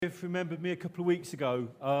If you remembered me a couple of weeks ago,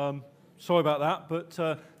 sorry about that,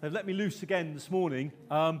 but they've let me loose again this morning.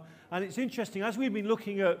 And it's interesting, as we've been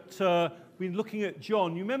looking at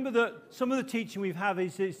John, you remember that some of the teaching we've had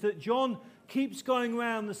is that John keeps going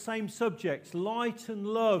around the same subjects, light and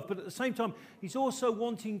love, but at the same time, he's also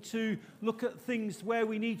wanting to look at things where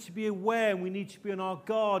we need to be aware, and we need to be on our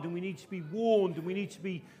guard, and we need to be warned, and we need to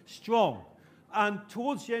be strong. And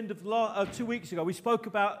towards the end of 2 weeks ago, we spoke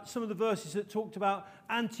about some of the verses that talked about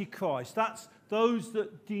Antichrist. That's those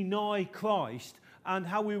that deny Christ, and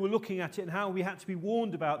how we were looking at it and how we had to be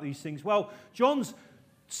warned about these things. Well, John's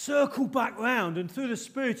circled back round, and through the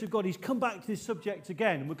Spirit of God, he's come back to this subject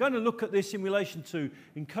again. And we're going to look at this in relation to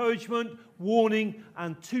encouragement, warning,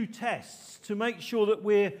 and two tests to make sure that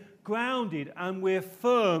we're grounded and we're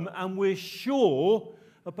firm and we're sure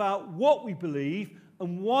about what we believe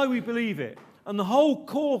and why we believe it. And the whole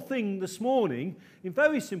core thing this morning, in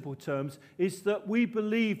very simple terms, is that we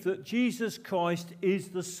believe that Jesus Christ is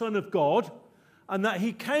the Son of God and that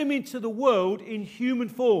he came into the world in human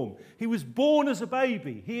form. He was born as a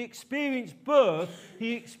baby. He experienced birth.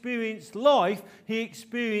 He experienced life. He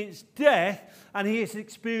experienced death. And he has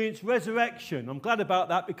experienced resurrection. I'm glad about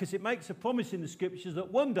that because it makes a promise in the Scriptures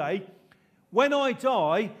that one day, when I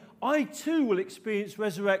die, I too will experience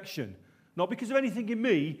resurrection. Not because of anything in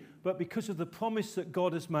me, but because of the promise that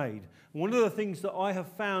God has made. And one of the things that I have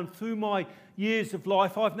found through my years of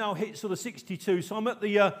life, I've now hit sort of 62, so I'm at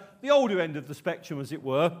the older end of the spectrum, as it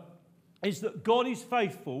were, is that God is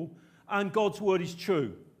faithful and God's word is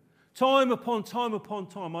true. Time upon time upon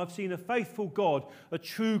time, I've seen a faithful God, a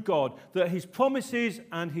true God, that his promises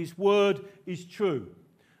and his word is true.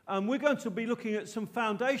 And we're going to be looking at some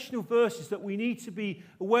foundational verses that we need to be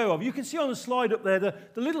aware of. You can see on the slide up there, the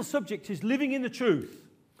little subject is living in the truth.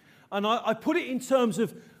 And I put it in terms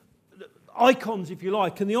of icons, if you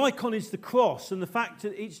like, and the icon is the cross and the fact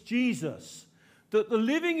that it's Jesus. That the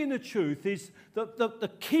living in the truth is,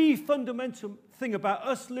 the key fundamental thing about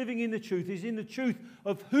us living in the truth is in the truth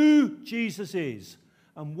of who Jesus is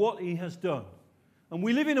and what he has done. And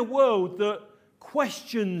we live in a world that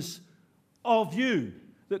questions our view,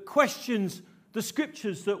 that questions the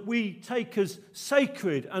Scriptures that we take as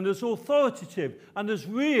sacred and as authoritative and as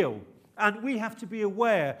real. And we have to be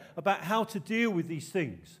aware about how to deal with these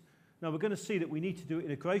things. Now, we're going to see that we need to do it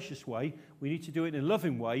in a gracious way. We need to do it in a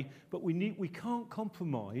loving way. But we can't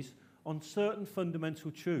compromise on certain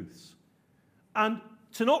fundamental truths. And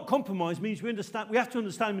to not compromise means we have to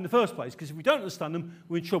understand them in the first place. Because if we don't understand them,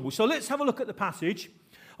 we're in trouble. So let's have a look at the passage.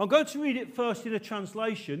 I'm going to read it first in a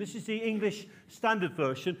translation. This is the English Standard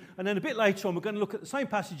Version. And then a bit later on, we're going to look at the same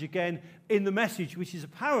passage again in the Message, which is a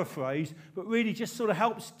paraphrase, but really just sort of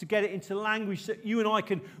helps to get it into language that you and I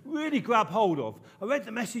can really grab hold of. I read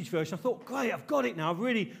the Message version. I thought, great, I've got it now. I've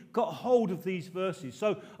really got hold of these verses.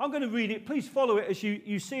 So I'm going to read it. Please follow it as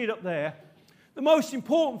you see it up there. The most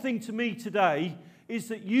important thing to me today is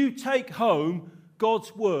that you take home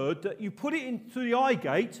God's word, that you put it in through the eye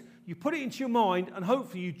gate, you put it into your mind, and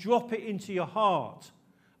hopefully you drop it into your heart.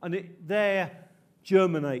 And it there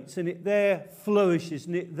germinates, and it there flourishes,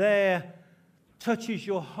 and it there touches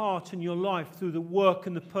your heart and your life through the work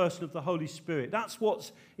and the person of the Holy Spirit. That's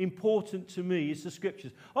what's important to me, is the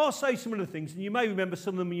Scriptures. I'll say some of the things, and you may remember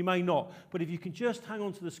some of them, and you may not. But if you can just hang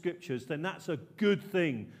on to the Scriptures, then that's a good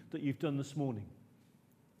thing that you've done this morning.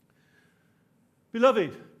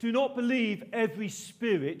 Beloved, do not believe every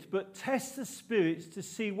spirit, but test the spirits to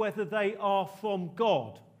see whether they are from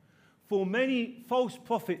God. For many false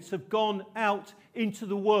prophets have gone out into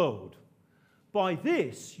the world. By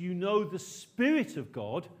this you know the Spirit of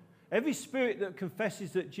God. Every spirit that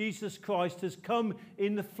confesses that Jesus Christ has come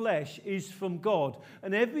in the flesh is from God.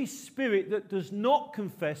 And every spirit that does not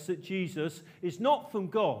confess that Jesus is not from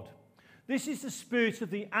God. This is the spirit of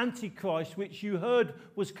the Antichrist, which you heard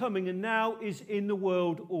was coming and now is in the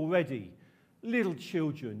world already. Little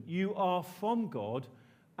children, you are from God,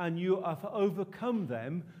 and you have overcome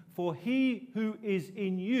them, for he who is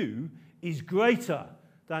in you is greater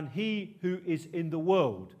than he who is in the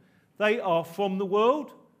world. They are from the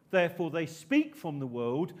world, therefore they speak from the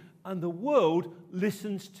world, and the world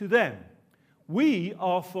listens to them. We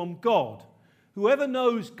are from God. Whoever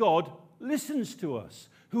knows God listens to us.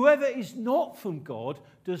 Whoever is not from God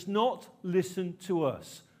does not listen to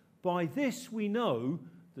us. By this we know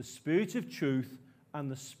the spirit of truth and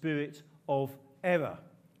the spirit of error.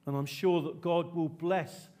 And I'm sure that God will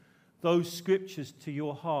bless those Scriptures to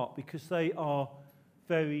your heart because they are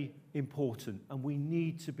very important and we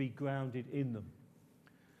need to be grounded in them.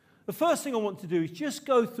 The first thing I want to do is just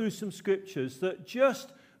go through some Scriptures that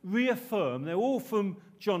just reaffirm, they're all from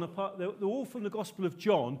the Gospel of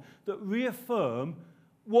John, that reaffirm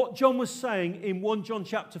what John was saying in 1 John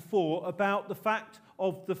chapter 4 about the fact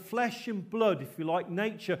of the flesh and blood, if you like,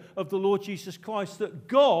 nature of the Lord Jesus Christ, that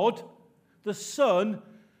God, the Son,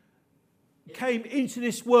 came into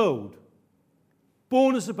this world,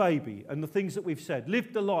 born as a baby, and the things that we've said,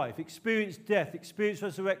 lived the life, experienced death, experienced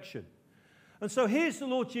resurrection. And so here's the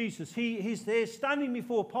Lord Jesus. He's there standing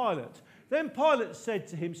before Pilate. Then Pilate said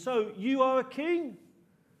to him, "So you are a king?"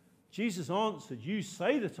 Jesus answered, "You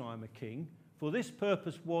say that I am a king. For this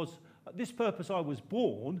purpose I was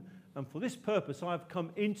born, and for this purpose I have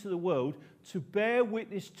come into the world, to bear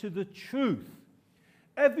witness to the truth.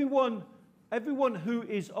 Everyone who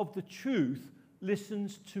is of the truth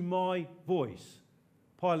listens to my voice."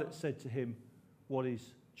 Pilate said to him, "What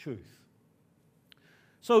is truth?"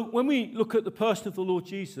 So when we look at the person of the Lord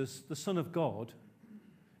Jesus, the Son of God,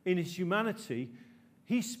 in his humanity,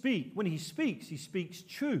 when he speaks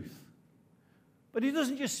truth. But he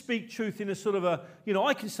doesn't just speak truth in a sort of a,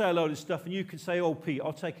 I can say a load of stuff and you can say, "Oh, Pete,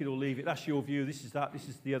 I'll take it or leave it. That's your view. This is that. This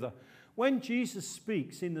is the other." When Jesus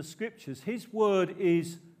speaks in the Scriptures, his word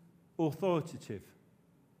is authoritative.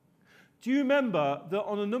 Do you remember that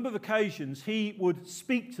on a number of occasions he would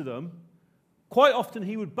speak to them? Quite often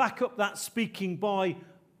he would back up that speaking by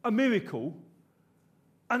a miracle,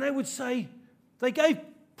 and they would say, they gave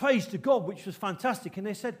praise to God, which was fantastic, and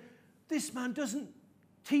they said, "This man doesn't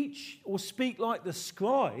teach or speak like the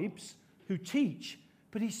scribes who teach,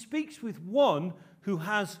 but he speaks with one who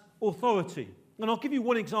has authority." And I'll give you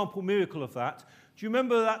one example miracle of that. Do you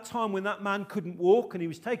remember that time when that man couldn't walk and he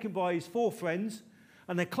was taken by his 4 friends,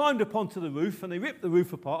 and they climbed up onto the roof and they ripped the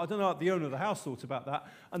roof apart? I don't know what the owner of the house thought about that.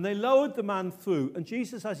 And they lowered the man through, and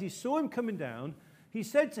Jesus, as he saw him coming down, he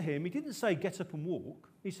said to him, he didn't say, "Get up and walk."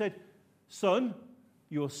 He said, "Son,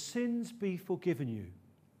 your sins be forgiven you."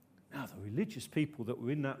 Now, the religious people that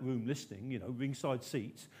were in that room listening, ringside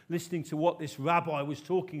seats, listening to what this rabbi was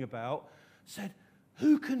talking about, said,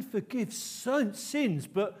 "Who can forgive sins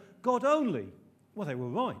but God only?" Well, they were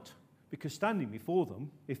right, because standing before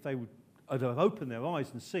them, if they would have opened their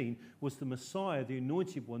eyes and seen, was the Messiah, the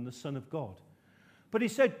anointed one, the Son of God. But he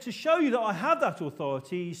said, to show you that I have that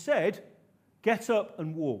authority, he said, "Get up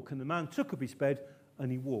and walk." And the man took up his bed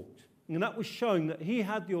and he walked. And that was showing that he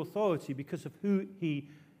had the authority because of who he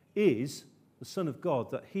is, the Son of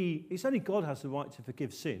God, that it's only God has the right to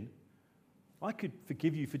forgive sin. I could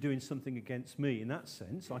forgive you for doing something against me in that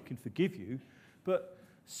sense. I can forgive you. But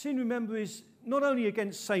sin, remember, is not only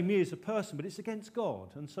against, say, me as a person, but it's against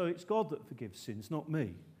God. And so it's God that forgives sins, not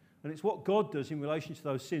me. And it's what God does in relation to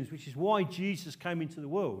those sins, which is why Jesus came into the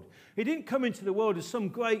world. He didn't come into the world as some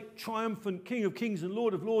great triumphant King of Kings and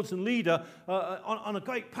Lord of Lords and leader on a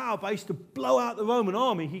great power base to blow out the Roman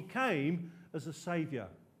army. He came as a Saviour.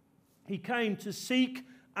 He came to seek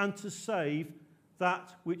and to save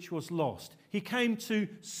that which was lost. He came to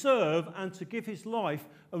serve and to give his life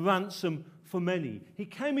a ransom for many. He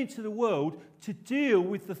came into the world to deal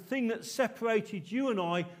with the thing that separated you and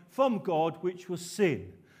I from God, which was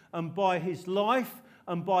sin. And by his life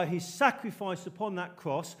and by his sacrifice upon that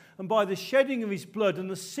cross and by the shedding of his blood and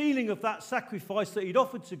the sealing of that sacrifice that he'd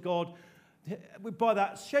offered to God, by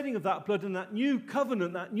that shedding of that blood and that new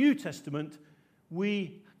covenant, that New Testament,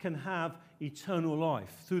 we can have eternal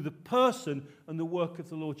life through the person and the work of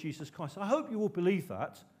the Lord Jesus Christ. I hope you all believe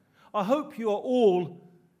that. I hope you are all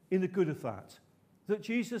in the good of that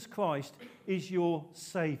Jesus Christ is your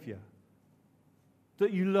Saviour,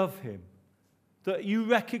 that you love him, that you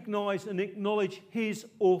recognize and acknowledge his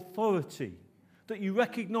authority, that you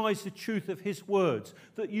recognize the truth of his words,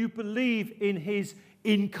 that you believe in his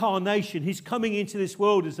incarnation, his coming into this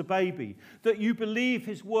world as a baby, that you believe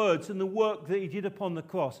his words and the work that he did upon the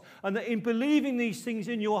cross, and that in believing these things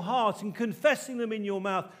in your heart and confessing them in your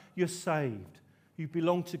mouth, you're saved. You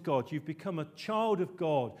belong to God. You've become a child of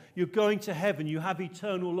God. You're going to heaven. You have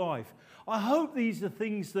eternal life. I hope these are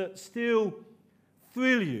things that still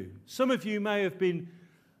thrill you. Some of you may have been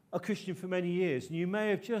a Christian for many years, and you may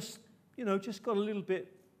have just got a little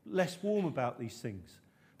bit less warm about these things.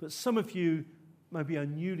 But some of you maybe are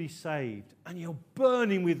newly saved, and you're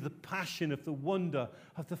burning with the passion of the wonder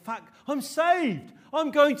of the fact, I'm saved.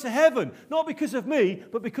 I'm going to heaven, not because of me,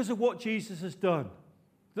 but because of what Jesus has done.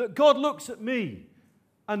 That God looks at me,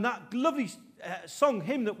 and that lovely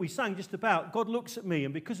hymn that we sang just about, God looks at me,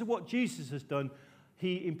 and because of what Jesus has done,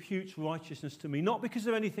 he imputes righteousness to me, not because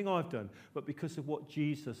of anything I've done, but because of what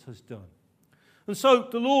Jesus has done. And so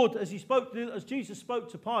the Lord, as Jesus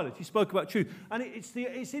spoke to Pilate, he spoke about truth. And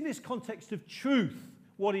it's in this context of truth.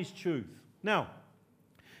 What is truth? Now,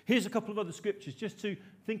 here's a couple of other scriptures just to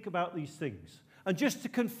think about these things. And just to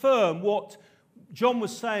confirm what John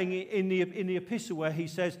was saying in the epistle, where he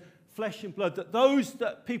says, flesh and blood, that those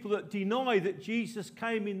that people that deny that Jesus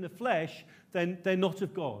came in the flesh, then they're not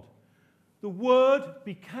of God. The Word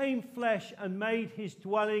became flesh and made his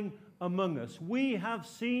dwelling among us. We have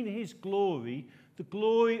seen his glory, the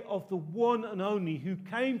glory of the one and only who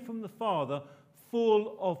came from the Father,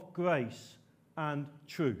 full of grace and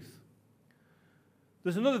truth.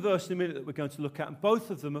 There's another verse in a minute that we're going to look at, and both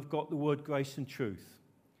of them have got the word grace and truth.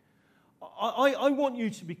 I want you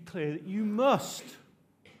to be clear that you must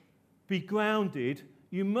be grounded,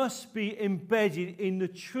 you must be embedded in the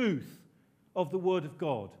truth of the Word of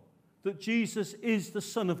God, that Jesus is the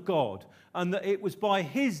Son of God, and that it was by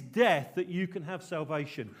his death that you can have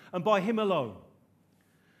salvation, and by him alone.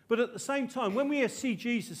 But at the same time, when we see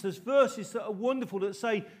Jesus, there's verses that are wonderful that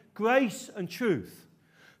say grace and truth.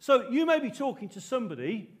 So you may be talking to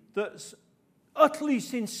somebody that's utterly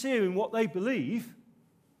sincere in what they believe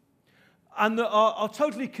and that are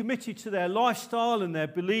totally committed to their lifestyle and their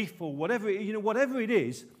belief or whatever it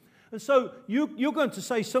is. And so you're going to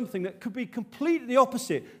say something that could be completely the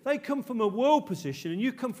opposite. They come from a world position and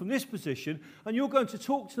you come from this position, and you're going to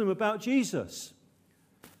talk to them about Jesus.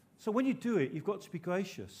 So when you do it, you've got to be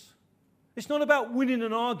gracious. It's not about winning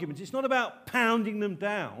an argument. It's not about pounding them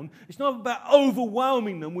down. It's not about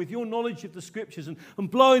overwhelming them with your knowledge of the Scriptures and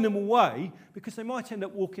blowing them away, because they might end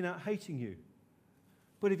up walking out hating you.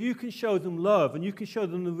 But if you can show them love and you can show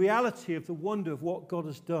them the reality of the wonder of what God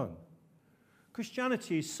has done.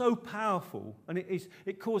 Christianity is so powerful, and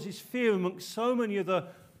it causes fear amongst so many other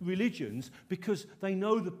religions because they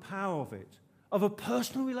know the power of it, of a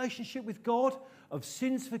personal relationship with God, of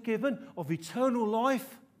sins forgiven, of eternal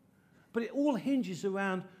life. But it all hinges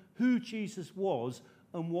around who Jesus was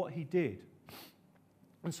and what he did.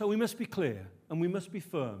 And so we must be clear, and we must be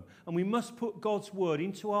firm, and we must put God's word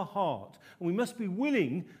into our heart, and we must be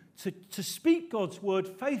willing to speak God's word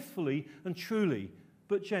faithfully and truly,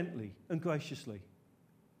 but gently and graciously.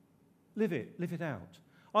 Live it out.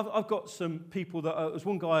 I've got some people that, there's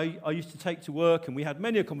one guy I used to take to work, and we had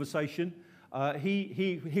many a conversation.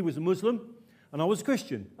 He was a Muslim, and I was a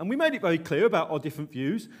Christian. And we made it very clear about our different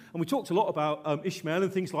views. And we talked a lot about Ishmael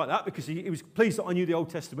and things like that, because he was pleased that I knew the Old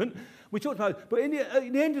Testament. We talked about it. But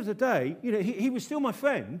at the end of the day, he was still my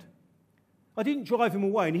friend. I didn't drive him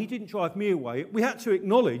away, and he didn't drive me away. We had to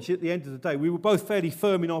acknowledge at the end of the day, we were both fairly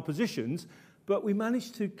firm in our positions, but we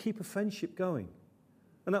managed to keep a friendship going.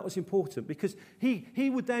 And that was important, because he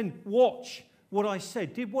would then watch what I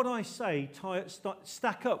said. Did what I say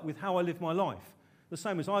stack up with how I live my life? The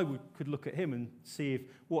same as I could look at him and see if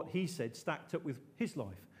what he said stacked up with his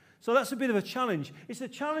life. So that's a bit of a challenge. It's a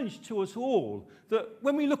challenge to us all that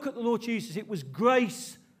when we look at the Lord Jesus, it was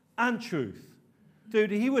grace and truth.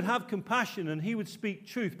 Dude, he would have compassion and he would speak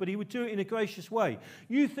truth, but he would do it in a gracious way.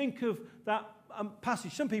 You think of that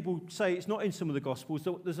passage. Some people say it's not in some of the Gospels.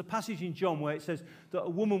 There's a passage in John where it says that a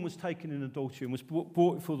woman was taken in adultery and was brought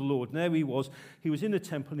before the Lord. And there he was. He was in the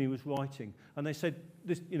temple and he was writing. And they said,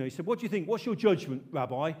 he said, "What do you think? What's your judgment,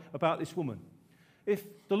 Rabbi, about this woman?" If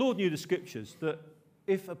the Lord knew the Scriptures, that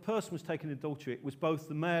if a person was taken in adultery, it was both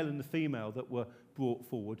the male and the female that were brought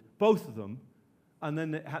forward, both of them, and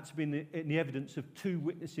then it had to be in the evidence of 2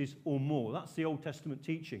 witnesses or more. That's the Old Testament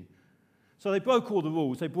teaching. So they broke all the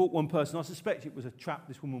rules. They brought one person. I suspect it was a trap.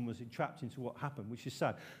 This woman was entrapped into what happened, which is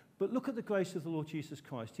sad. But look at the grace of the Lord Jesus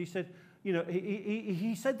Christ. He said,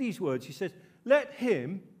 he said these words. He says, "Let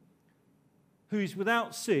him who is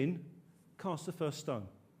without sin cast the first stone."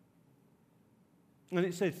 And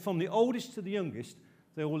it said, from the oldest to the youngest,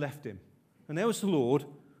 they all left him. And there was the Lord,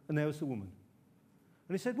 and there was the woman.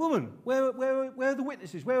 And he said, "Woman, where are the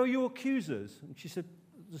witnesses? Where are your accusers?" And she said,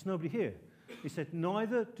 "There's nobody here." He said,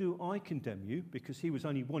 "Neither do I condemn you," because he was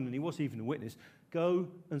only one and he wasn't even a witness. "Go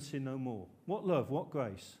and sin no more." What love, what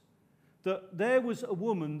grace. That there was a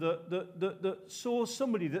woman that saw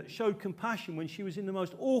somebody that showed compassion when she was in the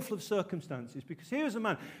most awful of circumstances. Because here is a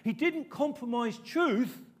man, he didn't compromise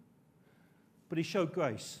truth, but he showed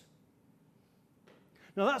grace.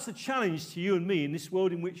 Now that's a challenge to you and me in this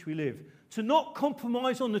world in which we live. To not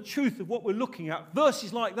compromise on the truth of what we're looking at,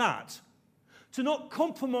 verses like that. To not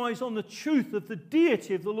compromise on the truth of the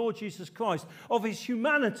deity of the Lord Jesus Christ, of his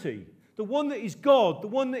humanity, the one that is God, the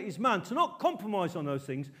one that is man. To not compromise on those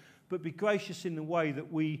things, but be gracious in the way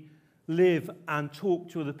that we live and talk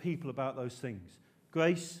to other people about those things.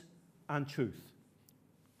 Grace and truth.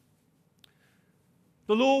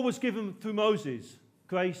 The law was given through Moses.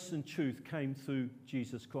 Grace and truth came through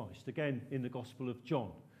Jesus Christ. Again, in the Gospel of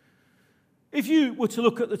John. If you were to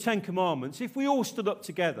look at the 10 Commandments, if we all stood up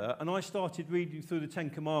together and I started reading through the 10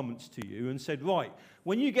 Commandments to you and said, right,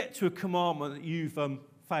 when you get to a commandment that you've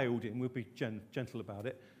failed in, we'll be gentle about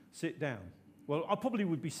it, sit down. Well, I probably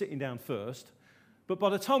would be sitting down first, but by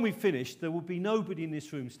the time we finished, there would be nobody in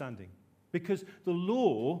this room standing, because the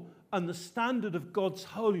law and the standard of God's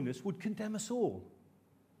holiness would condemn us all.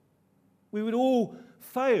 We would all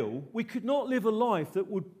fail. We could not live a life that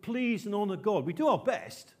would please and honor God. We do our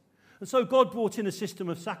best. And so God brought in a system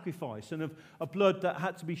of sacrifice and of a blood that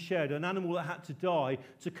had to be shed, an animal that had to die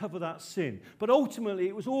to cover that sin. But ultimately,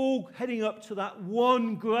 it was all heading up to that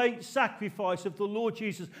one great sacrifice of the Lord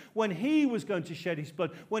Jesus, when he was going to shed his blood,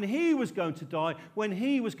 when he was going to die, when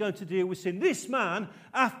he was going to deal with sin. This man,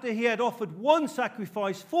 after he had offered one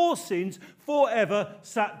sacrifice for sins forever,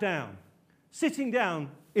 sat down. Sitting down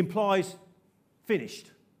implies finished.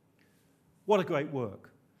 What a great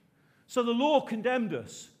work. So the law condemned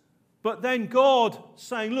us. But then God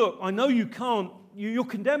saying, look, I know you can't, you're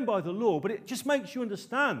condemned by the law, but it just makes you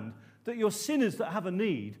understand that you're sinners that have a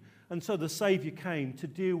need. And so the Saviour came to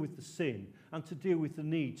deal with the sin and to deal with the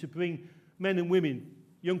need, to bring men and women,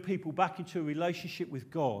 young people, back into a relationship with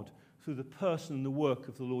God through the person and the work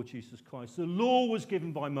of the Lord Jesus Christ. The law was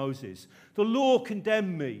given by Moses. The law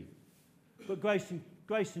condemned me. But grace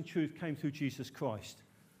and truth came through Jesus Christ,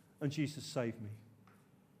 and Jesus saved me.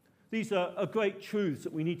 These are great truths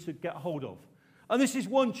that we need to get hold of. And this is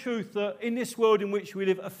one truth that in this world in which we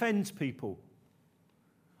live offends people.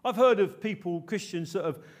 I've heard of people, Christians, that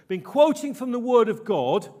have been quoting from the Word of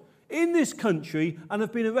God in this country and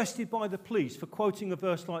have been arrested by the police for quoting a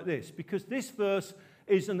verse like this, because this verse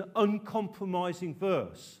is an uncompromising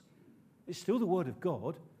verse. It's still the Word of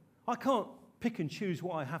God. I can't pick and choose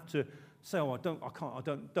what I have to say, don't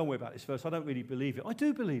worry about this verse, I don't really believe it. I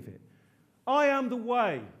do believe it. I am the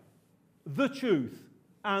way, the truth,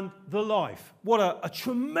 and the life. What a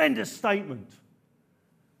tremendous statement.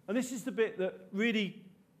 And this is the bit that really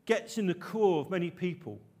gets in the core of many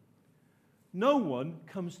people. No one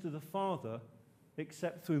comes to the Father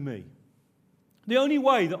except through me. The only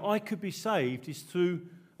way that I could be saved is through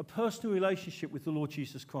a personal relationship with the Lord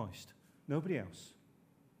Jesus Christ. Nobody else.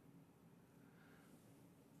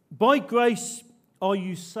 By grace are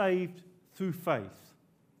you saved through faith.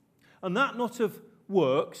 And that not of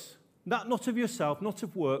works, that not of yourself, not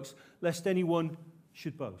of works, lest anyone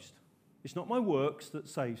should boast. It's not my works that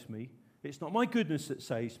saves me. It's not my goodness that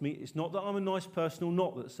saves me. It's not that I'm a nice person or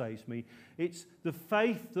not that saves me. It's the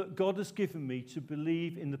faith that God has given me to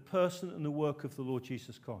believe in the person and the work of the Lord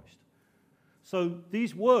Jesus Christ. So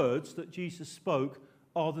these words that Jesus spoke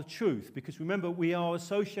are the truth, because remember, we are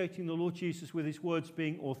associating the Lord Jesus with his words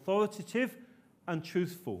being authoritative and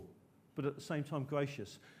truthful, but at the same time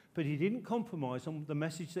gracious. But he didn't compromise on the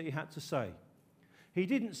message that he had to say. He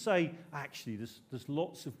didn't say, actually, there's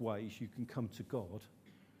lots of ways you can come to God.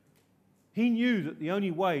 He knew that the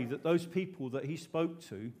only way that those people that he spoke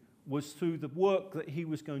to was through the work that he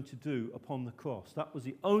was going to do upon the cross. That was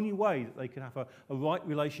the only way that they could have a right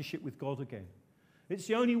relationship with God again. It's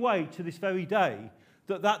the only way to this very day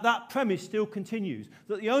that premise still continues,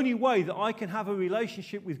 that the only way that I can have a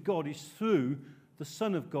relationship with God is through the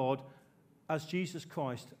Son of God as Jesus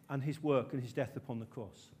Christ and his work and his death upon the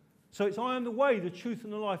cross. So it's I am the way, the truth,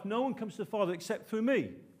 and the life. No one comes to the Father except through me.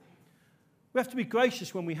 We have to be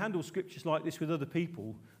gracious when we handle scriptures like this with other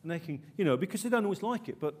people, and they can, because they don't always like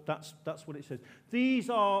it, but that's what it says. These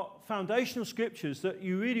are foundational scriptures that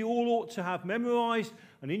you really all ought to have memorized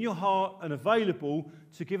and in your heart and available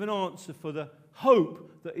to give an answer for the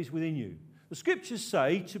hope that is within you. The scriptures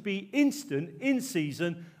say to be instant, in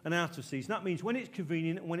season, and out of season. That means when it's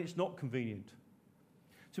convenient and when it's not convenient.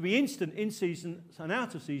 To be instant, in season, and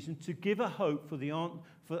out of season, to give a hope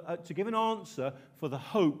to give an answer for the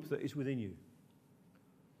hope that is within you.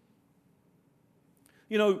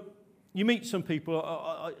 You meet some people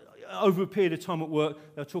over a period of time at work.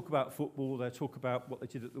 They'll talk about football. They'll talk about what they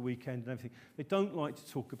did at the weekend and everything. They don't like to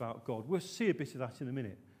talk about God. We'll see a bit of that in a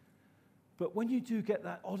minute. But when you do get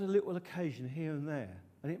that odd little occasion here and there,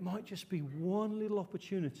 and it might just be one little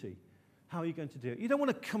opportunity, how are you going to do it? You don't want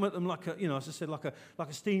to come at them like as I said, like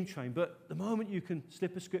a steam train. But the moment you can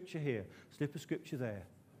slip a scripture here, slip a scripture there,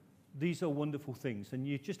 these are wonderful things. And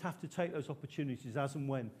you just have to take those opportunities as and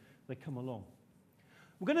when they come along.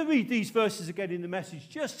 We're going to read these verses again in the message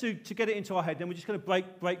just to get it into our head. Then we're just going to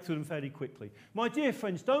break through them fairly quickly. My dear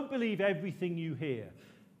friends, don't believe everything you hear.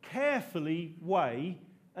 Carefully weigh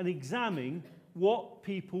and examine what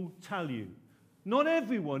people tell you. Not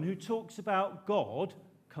everyone who talks about God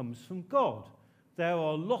comes from God. There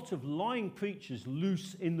are a lot of lying preachers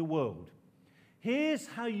loose in the world. Here's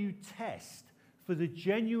how you test for the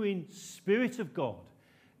genuine Spirit of God.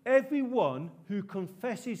 Everyone who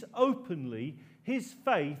confesses openly his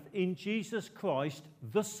faith in Jesus Christ,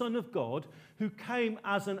 the Son of God, who came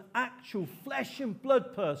as an actual flesh and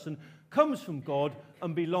blood person comes from God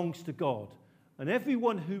and belongs to God. And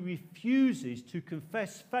everyone who refuses to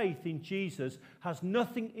confess faith in Jesus has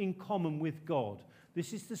nothing in common with God.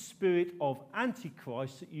 This is the spirit of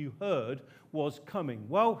Antichrist that you heard was coming.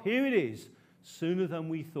 Well, here it is, sooner than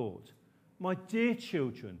we thought. My dear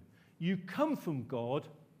children, you come from God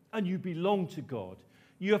and you belong to God.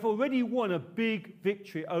 You have already won a big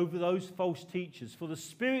victory over those false teachers, for the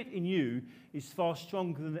spirit in you is far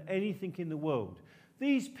stronger than anything in the world.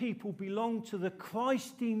 These people belong to the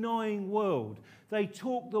Christ-denying world. They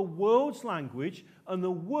talk the world's language, and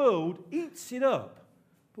the world eats it up.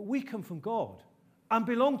 But we come from God and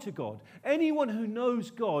belong to God. Anyone who knows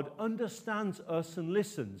God understands us and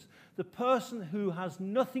listens. The person who has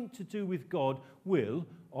nothing to do with God will,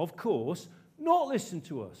 of course, not listen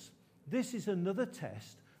to us. This is another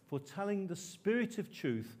test for telling the spirit of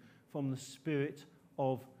truth from the spirit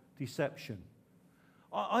of deception.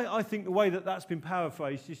 I think the way that that's been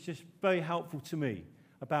paraphrased is just very helpful to me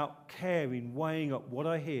about caring, weighing up what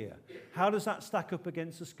I hear. How does that stack up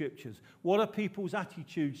against the Scriptures? What are people's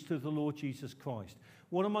attitudes to the Lord Jesus Christ?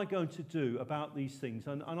 What am I going to do about these things?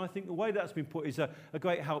 And I think the way that's been put is a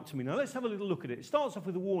great help to me. Now, let's have a little look at it. It starts off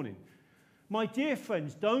with a warning. My dear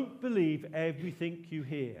friends, don't believe everything you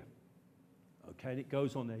hear. Okay, and it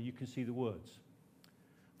goes on there. You can see the words.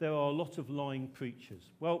 There are a lot of lying preachers.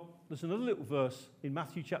 Well, there's another little verse in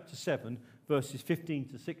Matthew chapter 7, verses 15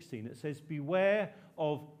 to 16. It says, beware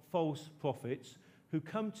of false prophets who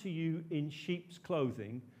come to you in sheep's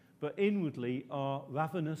clothing, but inwardly are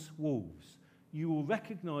ravenous wolves. You will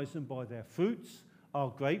recognize them by their fruits. Are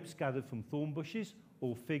grapes gathered from thorn bushes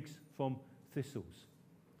or figs from thistles?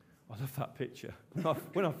 I love that picture.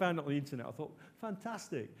 When I found it on the internet, I thought,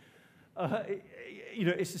 fantastic.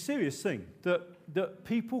 It's a serious thing that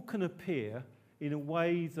people can appear in a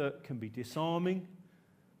way that can be disarming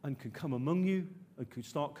and can come among you and can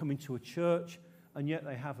start coming to a church, and yet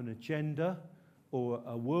they have an agenda or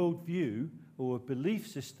a worldview or a belief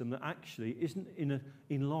system that actually isn't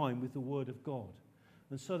in line with the Word of God.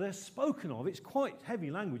 And so they're spoken of, it's quite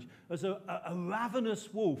heavy language, as a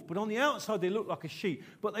ravenous wolf. But on the outside they look like a sheep.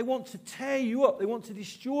 But they want to tear you up, they want to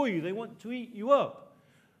destroy you, they want to eat you up.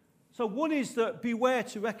 So one is that beware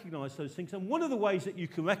to recognize those things. And one of the ways that you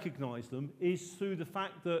can recognize them is through the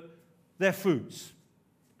fact that they're fruits.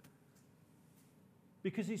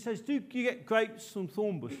 Because he says, do you get grapes from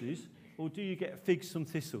thorn bushes or do you get figs from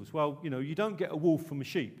thistles? Well, you don't get a wolf from a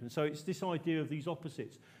sheep. And so it's this idea of these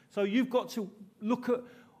opposites. So you've got to look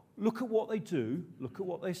at what they do, look at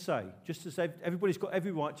what they say. Just as everybody's got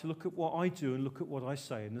every right to look at what I do and look at what I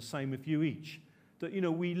say, and the same of you each. That,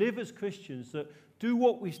 we live as Christians that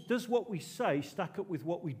does what we say stack up with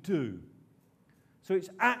what we do? So it's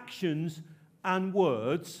actions and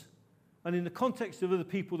words, and in the context of other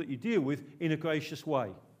people that you deal with, in a gracious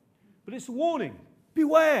way. But it's a warning.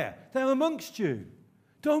 Beware, they're amongst you.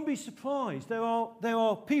 Don't be surprised. There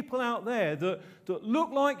are people out there that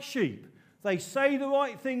look like sheep. They say the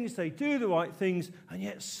right things, they do the right things, and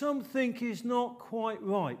yet something is not quite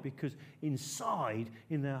right because inside,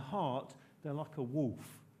 in their heart, they're like a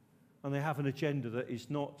wolf. And they have an agenda that is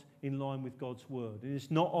not in line with God's word. It is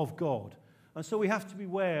not of God. And so we have to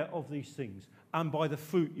beware of these things. And by the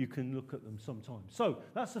fruit, you can look at them sometimes. So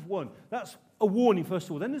that's the one. That's a warning, first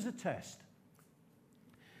of all. Then there's a test.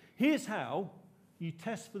 Here's how you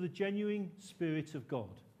test for the genuine Spirit of God.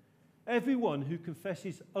 Everyone who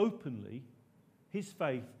confesses openly his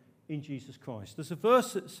faith in Jesus Christ. There's a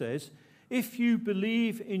verse that says, if you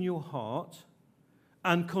believe in your heart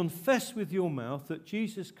and confess with your mouth that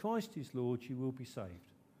Jesus Christ is Lord, you will be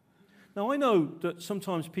saved. Now, I know that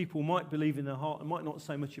sometimes people might believe in their heart and might not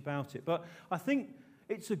say much about it, but I think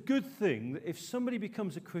it's a good thing that if somebody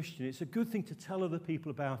becomes a Christian, it's a good thing to tell other people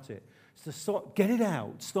about it. So get it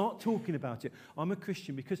out, start talking about it. I'm a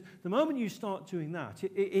Christian, because the moment you start doing that,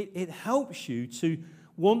 it helps you to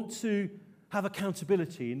want to have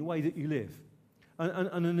accountability in the way that you live.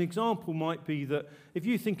 And an example might be that if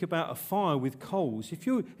you think about a fire with coals, if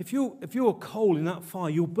you're a coal in that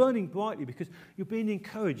fire, you're burning brightly because you're being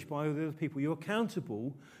encouraged by other people. You're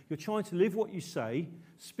accountable. You're trying to live what you say,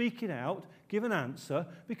 speak it out, give an answer.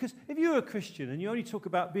 Because if you're a Christian and you only talk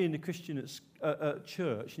about being a Christian at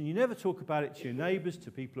church and you never talk about it to your neighbours,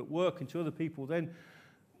 to people at work and to other people, then,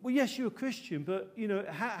 well, yes, you're a Christian, but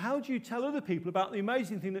how do you tell other people about the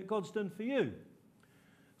amazing thing that God's done for you?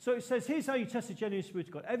 So it says, here's how you test the genuine Spirit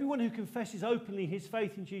of God. Everyone who confesses openly his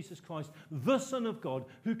faith in Jesus Christ, the Son of God,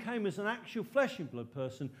 who came as an actual flesh and blood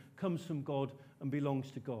person, comes from God and belongs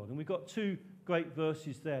to God. And we've got two great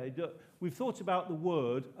verses there. We've thought about the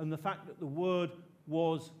Word and the fact that the Word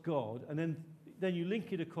was God. And then you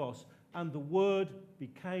link it across, and the Word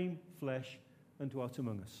became flesh and dwelt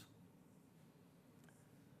among us.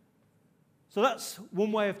 So that's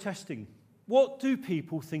one way of testing. What do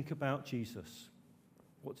people think about Jesus?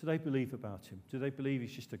 What do they believe about him? Do they believe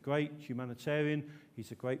he's just a great humanitarian?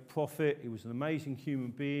 He's a great prophet. He was an amazing human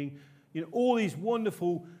being. You know, all these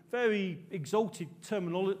wonderful, very exalted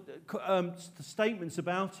statements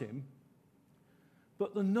about him.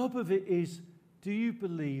 But the nub of it is, do you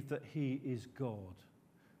believe that he is God?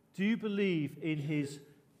 Do you believe in his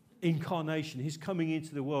incarnation, his coming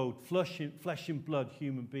into the world, flesh and blood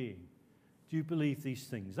human being? Do you believe these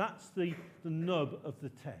things? That's the nub of the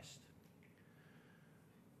test.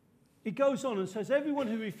 It goes on and says, everyone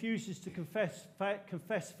who refuses to confess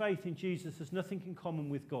faith in Jesus has nothing in common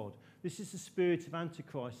with God. This is the spirit of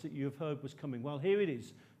Antichrist that you have heard was coming. Well, here it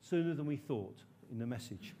is, sooner than we thought in the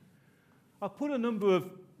message. I've put a number of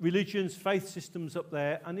religions, faith systems up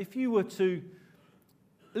there, and if you were to,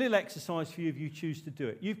 a little exercise for you if you choose to do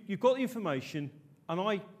it. You've got the information, and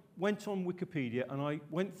I went on Wikipedia and I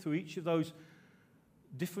went through each of those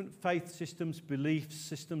different faith systems, belief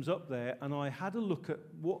systems up there, and I had a look at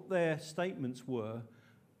what their statements were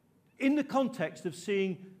in the context of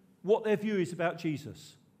seeing what their view is about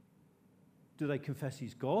Jesus. Do they confess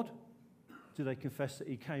he's God? Do they confess that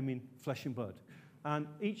he came in flesh and blood? And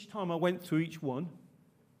each time I went through each one,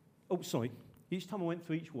 instead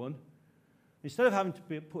of having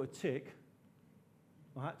to put a tick,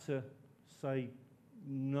 I had to say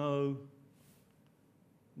no,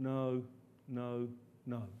 no, no,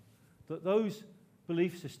 no. That those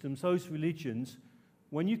belief systems, those religions,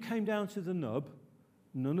 when you came down to the nub,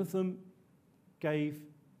 none of them gave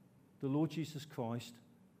the Lord Jesus Christ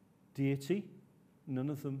deity. None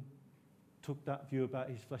of them took that view about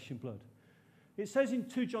his flesh and blood. It says in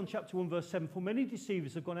 2 John chapter 1 verse 7, for many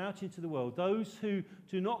deceivers have gone out into the world, those who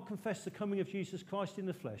do not confess the coming of Jesus Christ in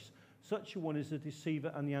the flesh. Such a one is a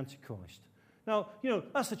deceiver and the Antichrist. Now,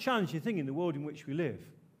 that's a challenging thing in the world in which we live.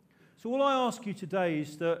 So all I ask you today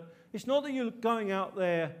is that it's not that you're going out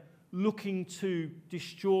there looking to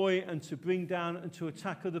destroy and to bring down and to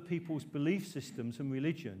attack other people's belief systems and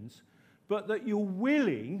religions, but that you're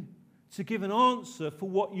willing to give an answer for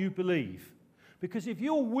what you believe. Because if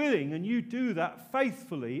you're willing and you do that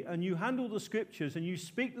faithfully and you handle the scriptures and you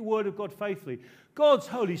speak the word of God faithfully, God's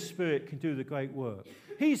Holy Spirit can do the great work.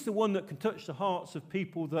 He's the one that can touch the hearts of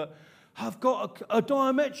people that have got a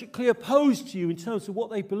diametrically opposed to you in terms of what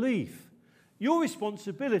they believe. Your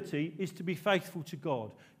responsibility is to be faithful to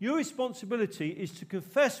God. Your responsibility is to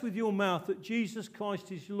confess with your mouth that Jesus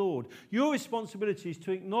Christ is Lord. Your responsibility is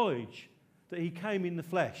to acknowledge that he came in the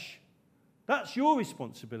flesh. That's your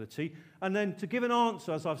responsibility. And then to give an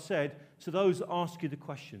answer, as I've said, to those that ask you the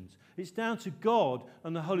questions. It's down to God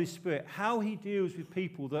and the Holy Spirit, how he deals with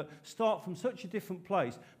people that start from such a different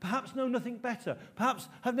place, perhaps know nothing better, perhaps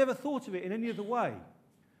have never thought of it in any other way.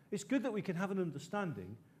 It's good that we can have an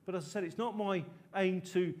understanding, but as I said, it's not my aim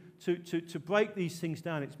to break these things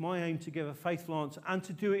down. It's my aim to give a faithful answer and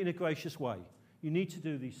to do it in a gracious way. You need to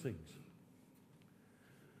do these things.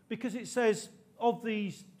 Because it says, of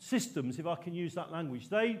these systems, if I can use that language,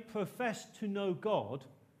 they profess to know God,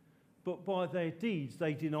 but by their deeds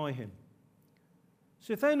they deny him.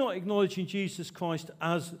 So if they're not acknowledging Jesus Christ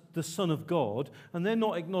as the Son of God, and they're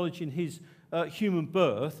not acknowledging his human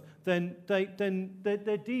birth, then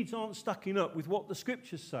their deeds aren't stacking up with what the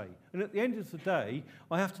scriptures say. And at the end of the day,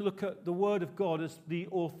 I have to look at the word of God as the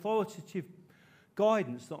authoritative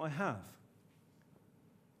guidance that I have.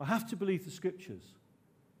 I have to believe the scriptures.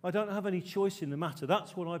 I don't have any choice in the matter.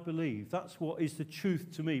 That's what I believe. That's what is the truth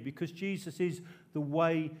to me, because Jesus is the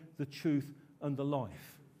way, the truth, and the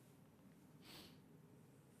life.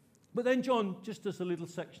 But then John just does a little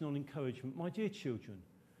section on encouragement. My dear children,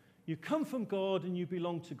 you come from God and you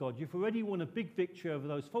belong to God. You've already won a big victory over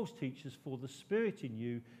those false teachers, for the Spirit in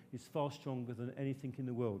you is far stronger than anything in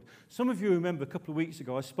the world. Some of you remember a couple of weeks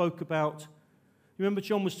ago I spoke about, you remember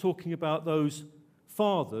John was talking about those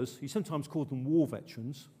fathers, he sometimes called them war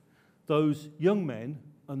veterans, those young men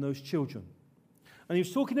and those children. And he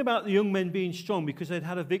was talking about the young men being strong because they'd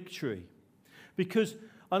had a victory.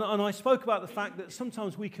 And I spoke about the fact that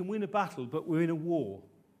sometimes we can win a battle, but we're in a war.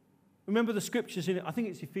 Remember the scriptures in it, I think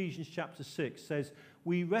it's Ephesians chapter 6, says,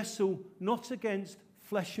 we wrestle not against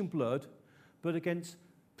flesh and blood, but against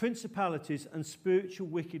principalities and spiritual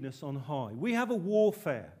wickedness on high. We have a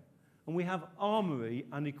warfare. And we have armory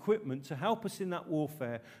and equipment to help us in that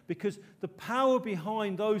warfare, because the power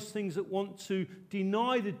behind those things that want to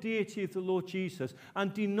deny the deity of the Lord Jesus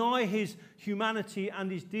and deny his humanity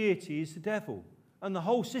and his deity is the devil. and the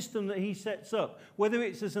whole system that he sets up, whether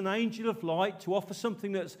it's as an angel of light to offer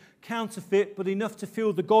something that's counterfeit but enough to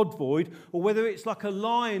fill the God void, or whether it's like a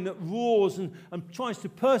lion that roars and tries to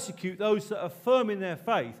persecute those that are firm in their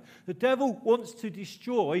faith, the devil wants to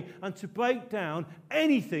destroy and to break down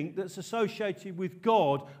anything that's associated with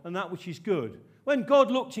God and that which is good. When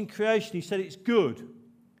God looked in creation, he said it's good.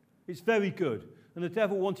 It's very good. And the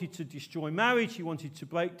devil wanted to destroy marriage. He wanted to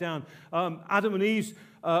break down Adam and Eve's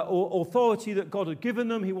authority that God had given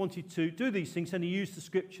them. He wanted to do these things, and he used the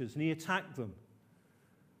scriptures, and he attacked them.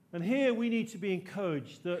 And here we need to be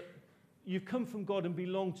encouraged that you've come from God and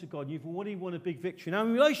belong to God. You've already won a big victory. Now,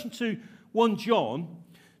 in relation to 1 John,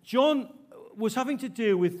 John was having to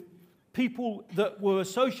deal with people that were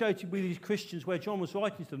associated with these Christians where John was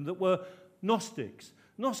writing to them that were Gnostics.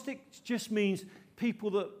 Gnostics just means people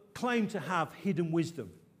that claim to have hidden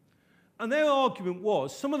wisdom. And their argument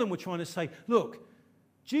was, some of them were trying to say, look,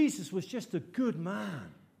 Jesus was just a good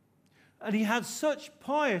man. And he had such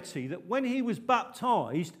piety that when he was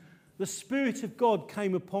baptized, the Spirit of God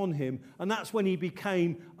came upon him, and that's when he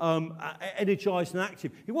became energized and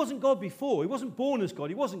active. He wasn't God before. He wasn't born as God.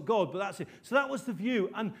 He wasn't God, but that's it. So that was the view,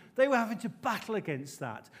 and they were having to battle against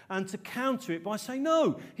that and to counter it by saying,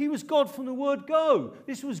 no, he was God from the word go.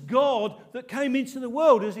 This was God that came into the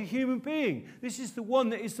world as a human being. This is the one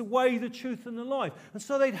that is the way, the truth, and the life. And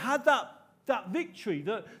so they'd had that victory,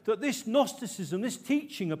 that this Gnosticism, this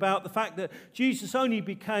teaching about the fact that Jesus only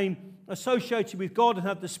became associated with God and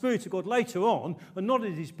had the Spirit of God later on, and not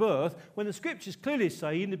at his birth, when the scriptures clearly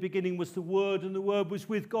say in the beginning was the Word, and the Word was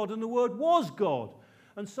with God, and the Word was God,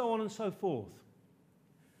 and so on and so forth.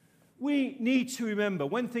 We need to remember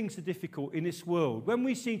when things are difficult in this world, when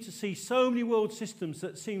we seem to see so many world systems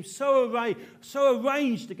that seem so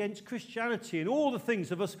arranged against Christianity and all the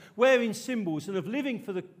things of us wearing symbols and of living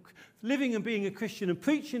and being a Christian and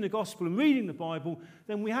preaching the gospel and reading the Bible,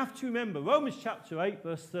 then we have to remember Romans chapter 8,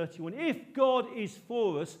 verse 31, if God is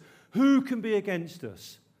for us, who can be against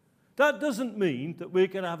us? That doesn't mean that we're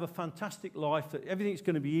going to have a fantastic life, that everything's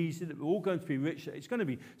going to be easy, that we're all going to be rich, that it's going to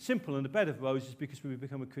be simple and a bed of roses because we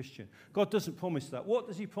become a Christian. God doesn't promise that. What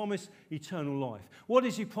does he promise? Eternal life. What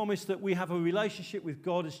does he promise? That we have a relationship with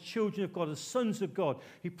God as children of God, as sons of God.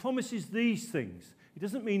 He promises these things. It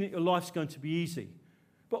doesn't mean that your life's going to be easy.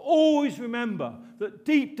 But always remember that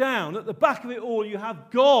deep down, at the back of it all, you have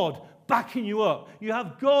God backing you up. You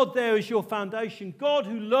have God there as your foundation. God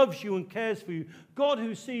who loves you and cares for you. God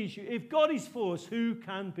who sees you. If God is for us, who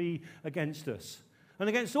can be against us? And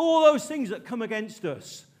against all those things that come against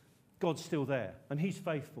us, God's still there, and he's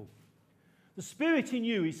faithful. The Spirit in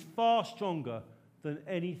you is far stronger than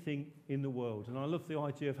anything in the world. And I love the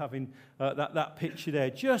idea of having that picture there,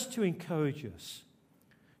 just to encourage us,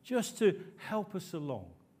 just to help us along.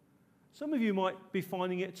 Some of you might be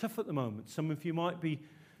finding it tough at the moment. Some of you might be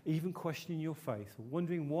even questioning your faith, or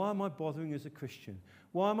wondering, why am I bothering as a Christian?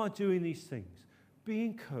 Why am I doing these things? Be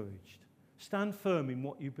encouraged. Stand firm in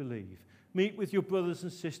what you believe. Meet with your brothers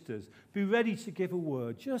and sisters. Be ready to give a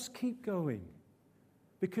word. Just keep going.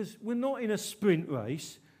 Because we're not in a sprint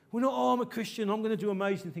race. We're not, I'm a Christian, I'm going to do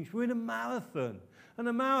amazing things. We're in a marathon. And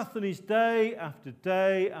a marathon is day after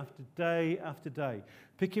day after day after day.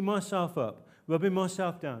 Picking myself up, rubbing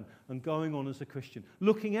myself down, and going on as a Christian.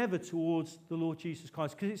 Looking ever towards the Lord Jesus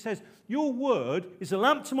Christ. Because it says, your word is a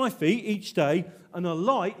lamp to my feet each day, and a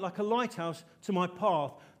light like a lighthouse to my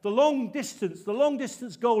path. The long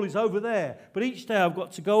distance goal is over there. But each day I've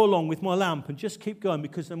got to go along with my lamp and just keep going.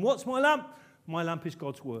 Because then what's my lamp? My lamp is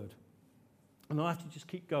God's word. And I have to just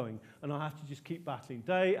keep going. And I have to just keep battling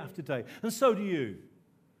day after day. And so do you.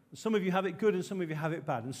 Some of you have it good and some of you have it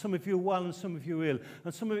bad. And some of you are well and some of you are ill.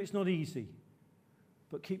 And some of it's not easy.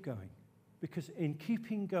 But keep going. Because in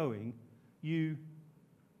keeping going, you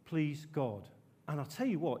please God. And I'll tell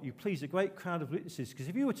you what, you please a great crowd of witnesses. Because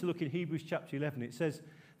if you were to look in Hebrews chapter 11, it says,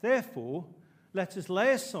 therefore, let us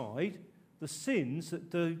lay aside the sins that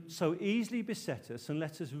do so easily beset us, and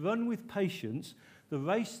let us run with patience the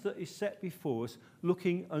race that is set before us,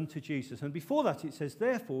 looking unto Jesus. And before that it says,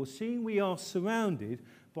 therefore, seeing we are surrounded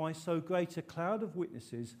by so great a cloud of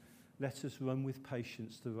witnesses, let us run with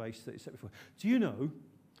patience the race that is set before us. Do you know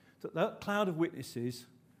that that cloud of witnesses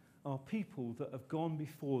are people that have gone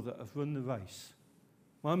before, that have run the race?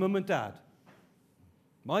 My mum and dad,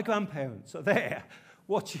 my grandparents are there,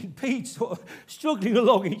 watching Pete sort of struggling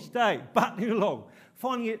along each day, battling along,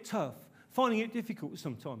 finding it tough, finding it difficult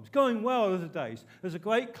sometimes, going well other days. There's a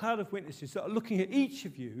great cloud of witnesses that are looking at each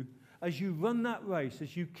of you as you run that race,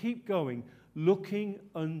 as you keep going, looking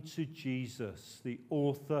unto Jesus, the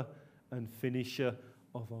author and finisher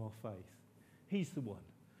of our faith. He's the one,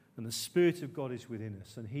 and the Spirit of God is within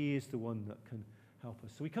us, and he is the one that can help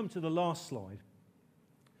us. So we come to the last slide.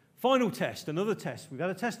 Final test, another test. We've had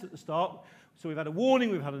a test at the start. So we've had a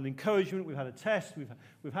warning, we've had an encouragement, we've had a test,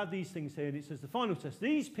 we've had these things here, and it says the final test.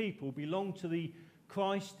 These people belong to the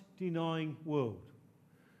Christ-denying world.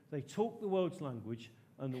 They talk the world's language,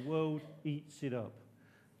 and the world eats it up.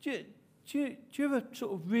 Do you ever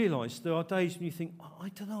sort of realise there are days when you think, I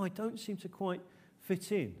don't know, I don't seem to quite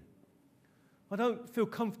fit in. I don't feel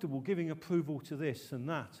comfortable giving approval to this and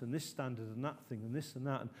that, and this standard and that thing, and this and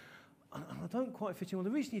that. And I don't quite fit in. Well,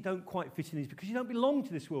 the reason you don't quite fit in is because you don't belong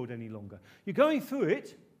to this world any longer. You're going through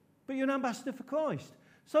it, but you're an ambassador for Christ.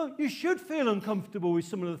 So you should feel uncomfortable with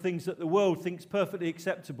some of the things that the world thinks perfectly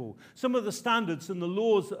acceptable. Some of the standards and the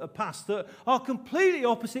laws that are passed that are completely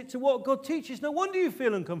opposite to what God teaches. No wonder you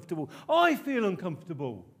feel uncomfortable. I feel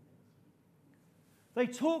uncomfortable. They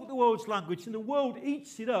talk the world's language and the world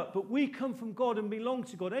eats it up, but we come from God and belong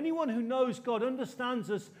to God. Anyone who knows God, understands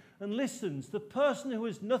us and listens. The person who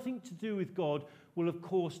has nothing to do with God will, of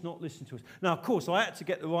course, not listen to us. Now, of course, I had to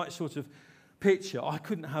get the right sort of picture. I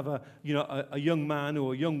couldn't have a young man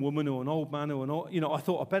or a young woman or an old man or I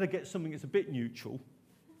thought I'd better get something that's a bit neutral.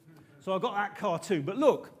 So I got that cartoon. But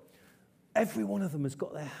look, every one of them has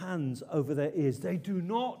got their hands over their ears. They do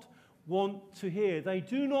not want to hear. They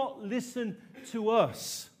do not listen to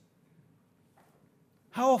us.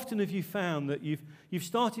 How often have you found that you've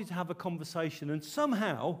started to have a conversation and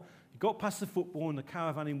somehow you got past the football and the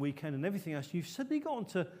caravanning weekend and everything else, you've suddenly got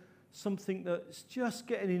onto something that's just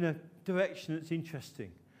getting in a direction that's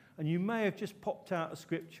interesting. And you may have just popped out a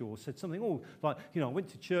scripture or said something, I went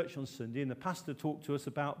to church on Sunday and the pastor talked to us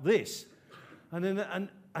about this. And then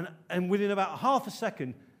and within about half a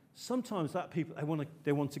second, sometimes that people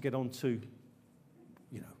they want to get on to,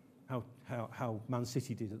 how Man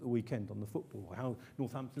City did at the weekend on the football, how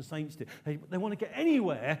Northampton Saints did. They want to get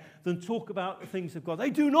anywhere than talk about the things of God. They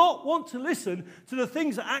do not want to listen to the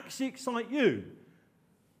things that actually excite you.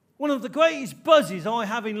 One of the greatest buzzes I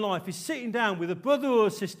have in life is sitting down with a brother or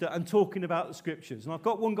a sister and talking about the scriptures. And I've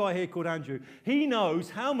got one guy here called Andrew. He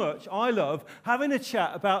knows how much I love having a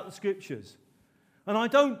chat about the scriptures. And I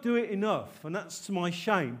don't do it enough, and that's to my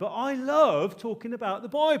shame. But I love talking about the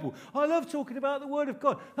Bible. I love talking about the Word of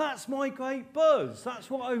God. That's my great buzz. That's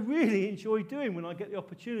what I really enjoy doing when I get the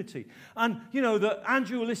opportunity. And, that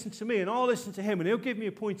Andrew will listen to me, and I'll listen to him, and he'll give me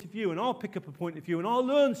a point of view, and I'll pick up a point of view, and I'll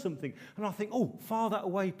learn something. And I'll think, file that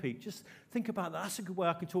away, Pete. Just think about that. That's a good way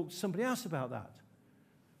I can talk to somebody else about that.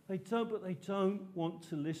 They don't want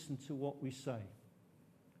to listen to what we say.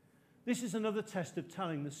 This is another test of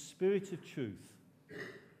telling the spirit of truth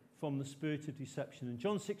from the spirit of deception. In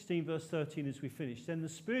John 16, verse 13, as we finish, then the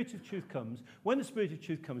spirit of truth comes. When the spirit of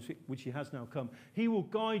truth comes, which he has now come, he will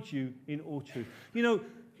guide you in all truth.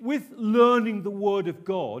 With learning the word of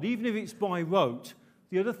God, even if it's by rote,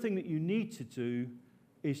 the other thing that you need to do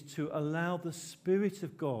is to allow the Spirit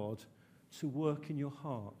of God to work in your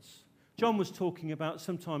hearts. John was talking about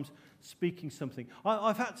sometimes speaking something.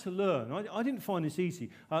 I've had to learn. I didn't find this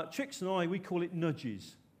easy. Trix and I, we call it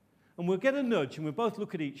nudges. And we'll get a nudge, and we'll both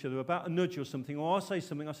look at each other about a nudge or something, or I'll say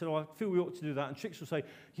something, I said, I feel we ought to do that, and Trix will say,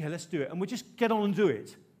 yeah, let's do it. And we'll just get on and do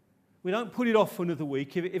it. We don't put it off for another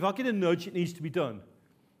week. If I get a nudge, it needs to be done.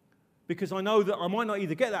 Because I know that I might not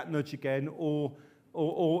either get that nudge again, or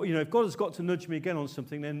if God has got to nudge me again on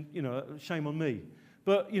something, then, shame on me.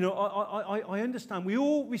 But, I understand. We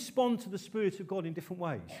all respond to the Spirit of God in different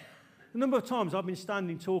ways. A number of times I've been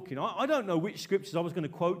standing talking. I don't know which scriptures I was going to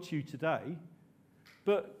quote to you today.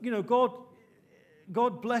 But,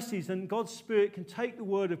 God blesses, and God's Spirit can take the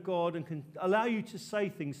Word of God and can allow you to say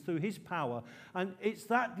things through His power. And it's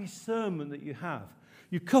that discernment that you have.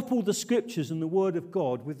 You couple the Scriptures and the Word of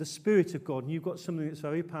God with the Spirit of God, and you've got something that's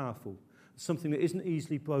very powerful, something that isn't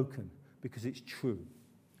easily broken because it's true.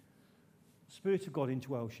 The Spirit of God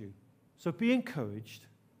indwells you. So be encouraged.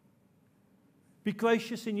 Be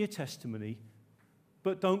gracious in your testimony,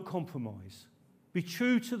 but don't compromise. Be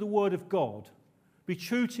true to the Word of God. Be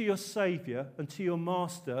true to your Saviour and to your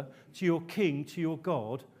Master, to your King, to your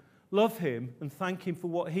God. Love Him and thank Him for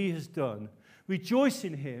what He has done. Rejoice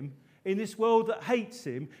in Him in this world that hates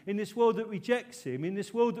Him, in this world that rejects Him, in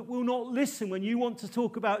this world that will not listen when you want to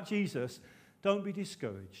talk about Jesus. Don't be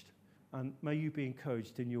discouraged. And may you be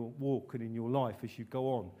encouraged in your walk and in your life as you go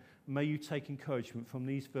on. May you take encouragement from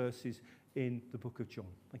these verses in the book of John.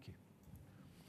 Thank you.